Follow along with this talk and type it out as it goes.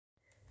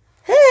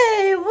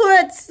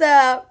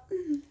stop.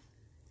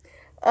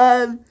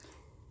 I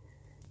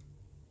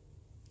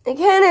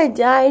kind of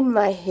dyed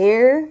my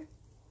hair,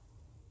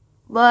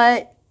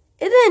 but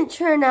it didn't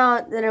turn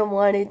out that I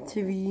wanted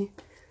to be.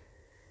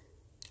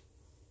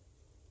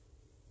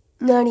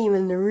 Not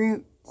even the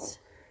roots.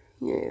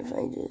 Here, if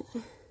I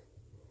just...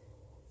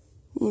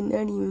 Yeah,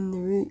 not even the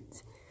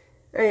roots.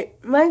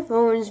 Alright, my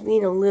phone's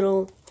being a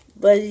little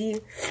buzzy.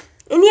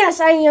 And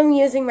yes, I am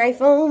using my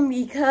phone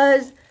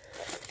because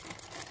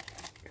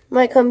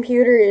my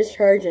computer is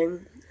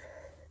charging.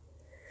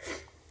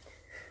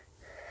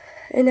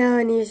 And now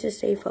I need to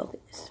stay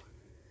focused.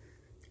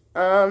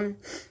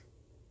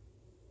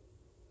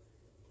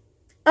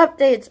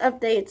 Updates.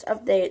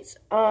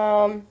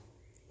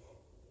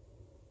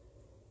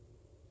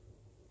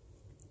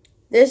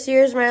 This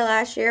year's my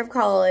last year of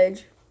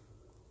college.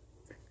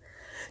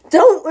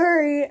 Don't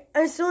worry,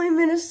 I'm still in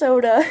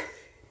Minnesota.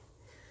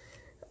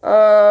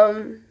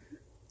 God,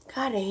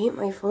 I hate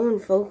my phone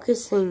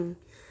focusing.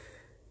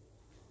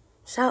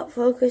 Stop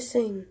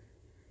focusing.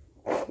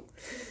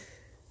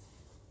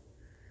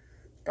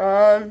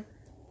 I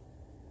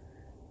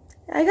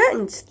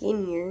gotten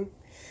skinnier.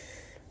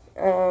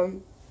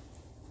 I'm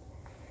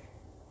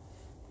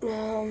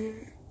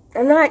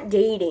not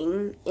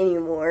dating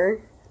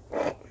anymore.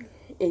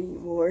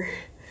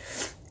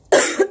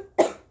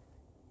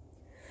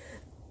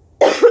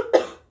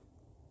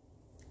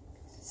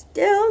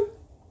 Still,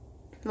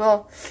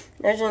 well,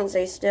 I shouldn't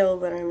say still,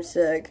 but I'm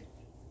sick.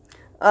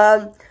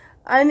 I'm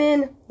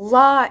in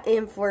law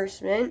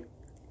enforcement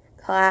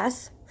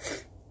class.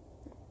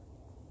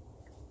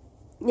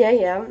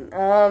 Yeah.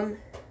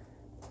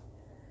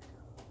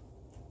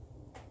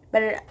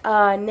 But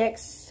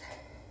next,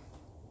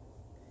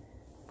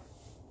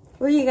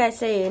 what do you guys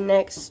say?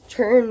 Next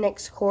term,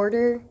 next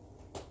quarter?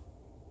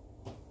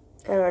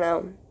 I don't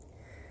know.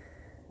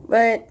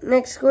 But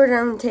next quarter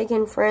I'm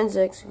taking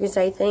forensics because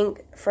I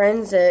think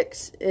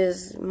forensics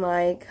is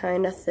my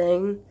kind of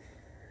thing.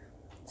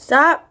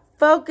 Stop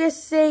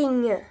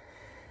focusing.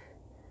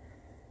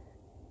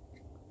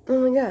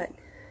 Oh my god.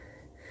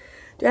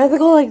 Do I have to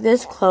go like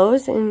this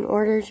close in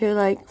order to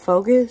like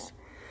focus?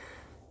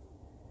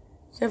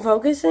 Is it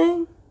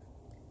focusing?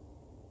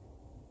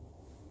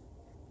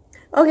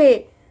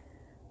 Okay.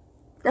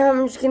 Now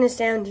I'm just gonna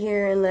stand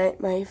here and let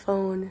my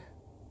phone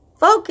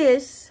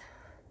focus.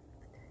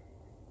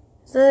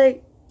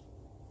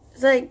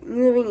 It's like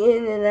moving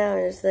in and out.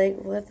 It's like,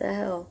 what the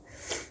hell?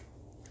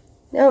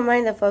 Don't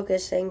mind the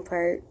focusing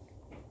part.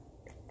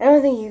 I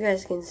don't think you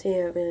guys can see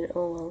it, but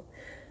oh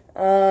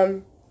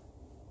well.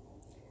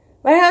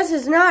 My house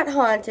is not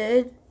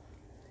haunted.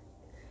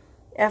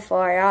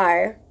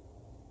 FYI.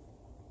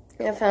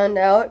 I found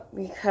out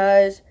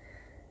because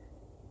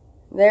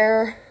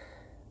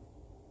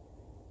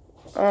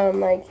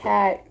my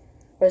cat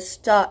was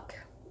stuck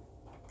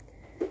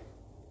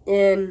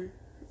in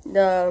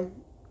the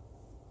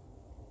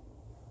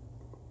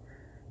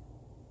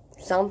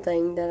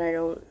something that I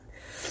don't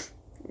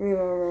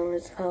remember what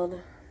it's called.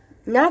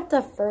 Not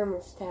the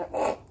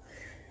thermostat.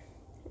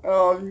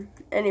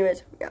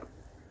 Anyways, yeah.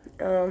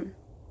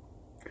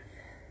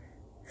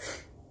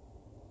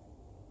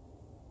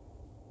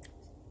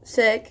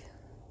 Sick.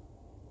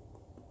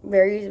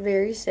 Very,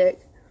 very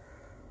sick.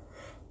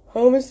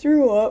 Almost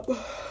threw up.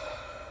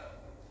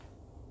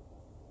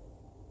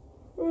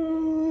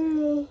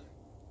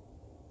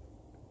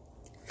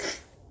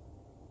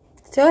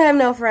 Still have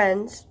no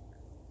friends.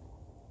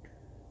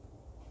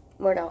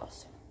 What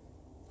else?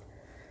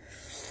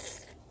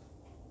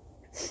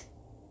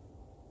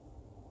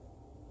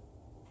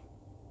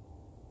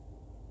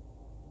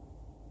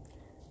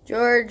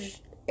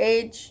 George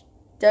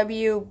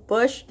H.W.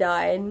 Bush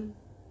died.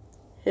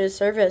 His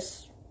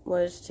service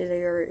was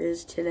today or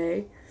is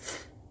today.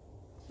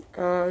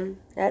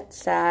 That's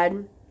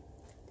sad.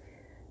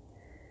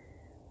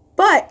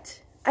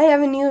 But I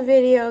have a new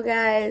video,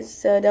 guys,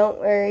 so don't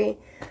worry.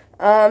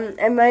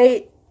 I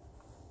might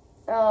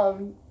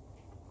do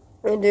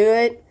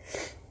it.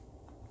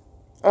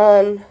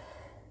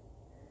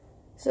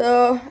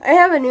 So I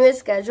have a new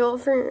schedule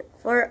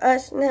for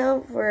us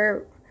now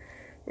for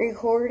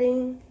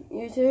recording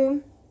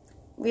YouTube.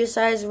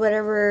 Besides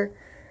whatever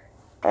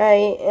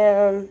I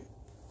am.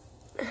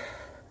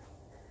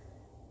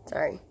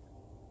 Sorry.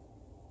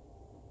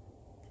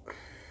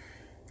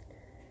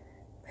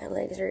 My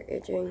legs are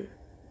itching.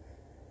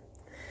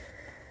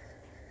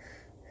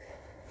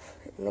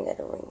 And I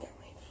gotta ring at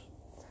my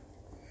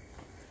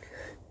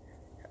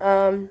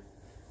feet.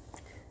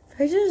 If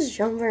I just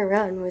jump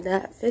around, would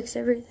that fix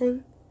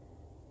everything?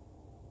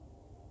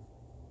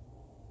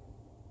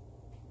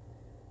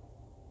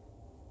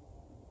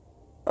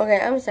 Okay,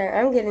 I'm sorry,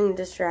 I'm getting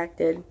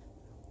distracted.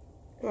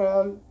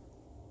 I'm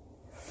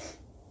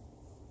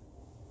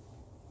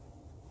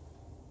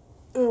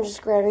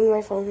just grabbing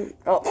my phone.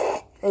 Oh,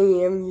 I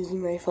am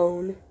using my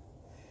phone.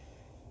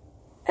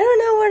 I don't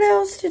know what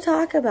else to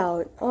talk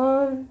about.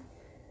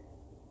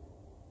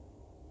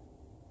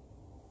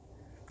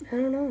 I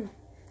don't know.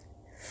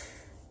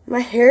 My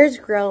hair's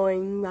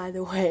growing, by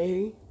the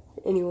way,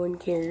 if anyone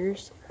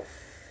cares.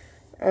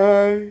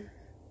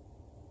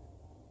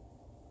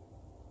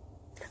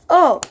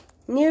 Oh,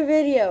 new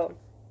video.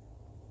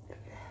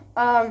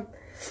 I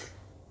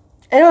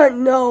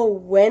don't know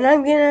when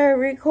I'm gonna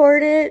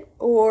record it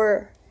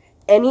or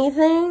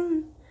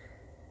anything,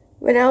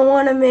 but I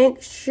want to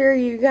make sure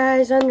you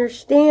guys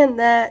understand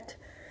that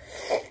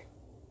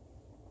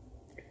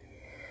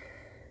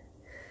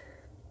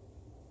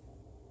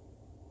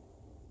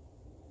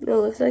it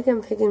looks like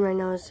I'm picking my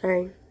nose,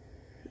 sorry.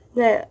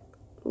 That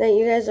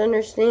you guys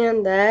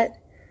understand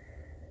that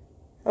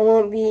I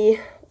won't be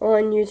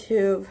on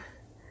YouTube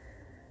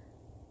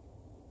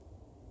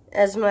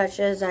as much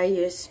as I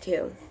used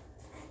to.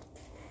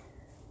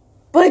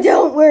 But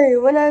don't worry,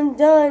 when I'm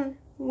done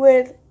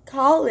with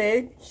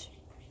college,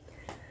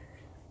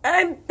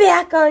 I'm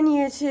back on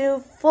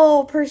YouTube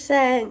full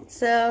percent.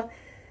 So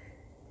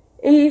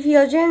if you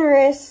feel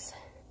generous,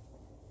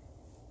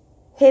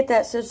 hit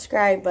that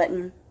subscribe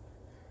button.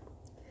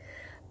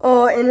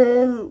 Oh, and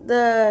in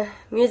the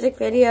music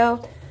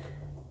video,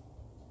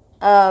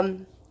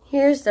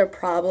 here's the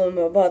problem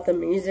about the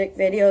music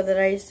video that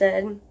I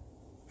said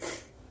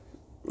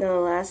the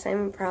last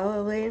time,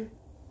 probably.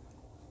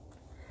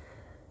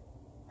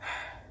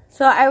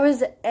 So I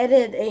was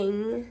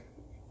editing.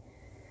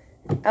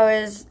 I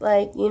was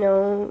like, you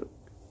know,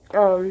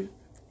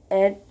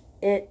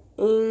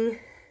 editing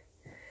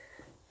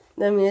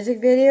the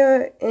music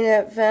video, and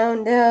I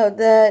found out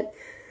that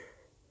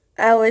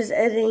I was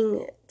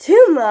editing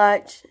too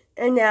much,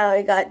 and now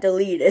it got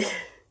deleted.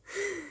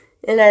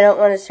 And I don't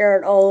want to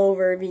start all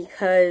over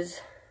because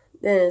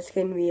then it's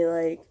going to be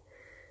like,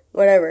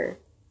 whatever.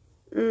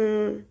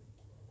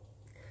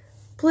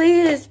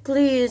 Please,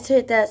 please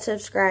hit that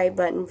subscribe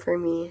button for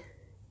me.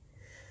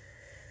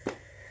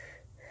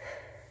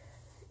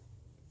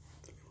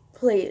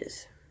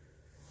 Please.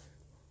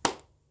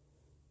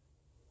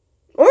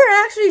 Or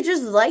actually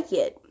just like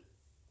it.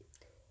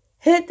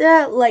 Hit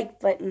that like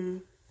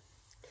button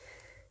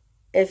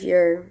if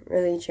you're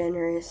really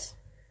generous.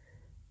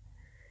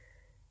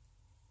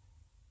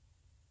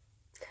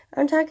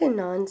 I'm talking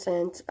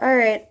nonsense.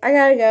 Alright, I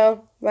gotta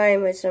go. Bye,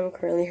 my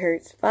stomach really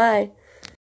hurts. Bye.